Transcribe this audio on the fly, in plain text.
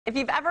If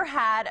you've ever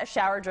had a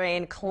shower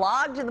drain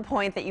clogged to the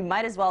point that you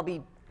might as well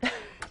be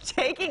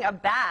taking a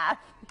bath,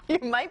 you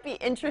might be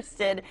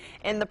interested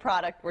in the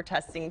product we're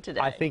testing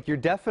today. I think you're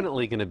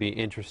definitely going to be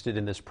interested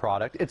in this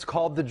product. It's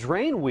called the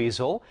Drain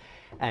Weasel,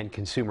 and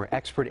consumer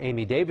expert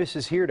Amy Davis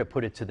is here to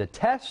put it to the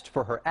test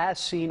for her As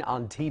Seen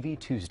on TV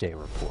Tuesday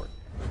report.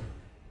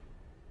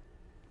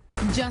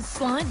 Just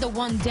slide the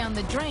wand down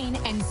the drain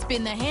and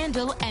spin the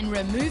handle and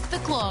remove the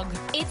clog.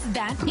 It's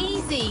that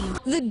easy.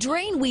 The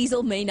Drain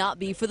Weasel may not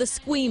be for the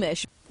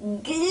squeamish.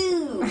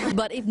 Goo.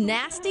 But if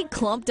nasty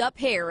clumped up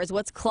hair is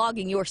what's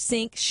clogging your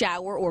sink,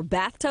 shower, or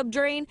bathtub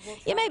drain,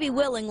 you may be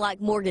willing,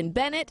 like Morgan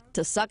Bennett,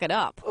 to suck it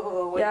up.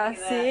 Oh, yeah,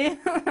 see?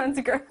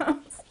 That's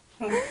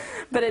gross.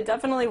 But it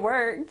definitely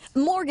worked.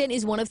 Morgan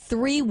is one of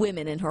 3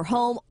 women in her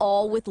home,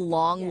 all with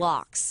long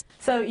locks.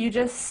 So you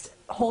just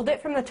hold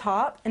it from the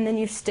top and then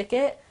you stick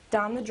it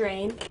down the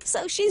drain.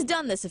 So she's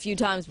done this a few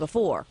times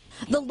before.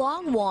 The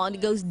long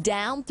wand goes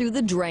down through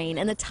the drain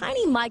and the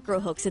tiny micro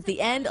hooks at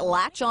the end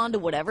latch onto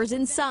whatever's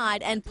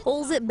inside and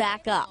pulls it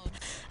back up.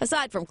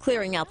 Aside from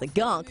clearing out the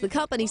gunk, the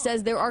company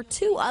says there are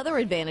 2 other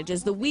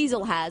advantages the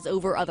Weasel has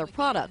over other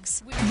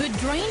products. The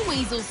Drain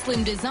Weasel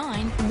slim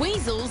design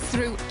weasels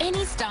through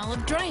any style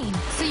of drain,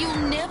 so you'll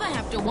never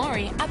have to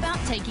worry about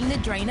taking the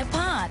drain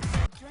apart.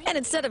 And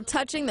instead of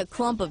touching the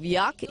clump of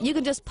yuck, you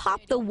can just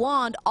pop the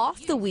wand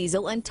off the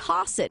Weasel and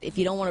toss it if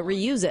you don't want to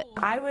reuse it.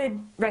 I would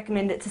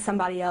recommend it to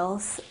somebody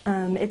else.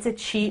 It's a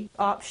cheap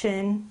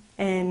option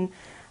and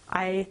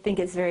I think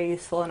it's very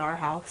useful in our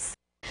house.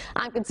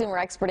 I'm consumer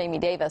expert Amy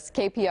Davis,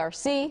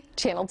 KPRC,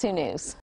 Channel 2 News.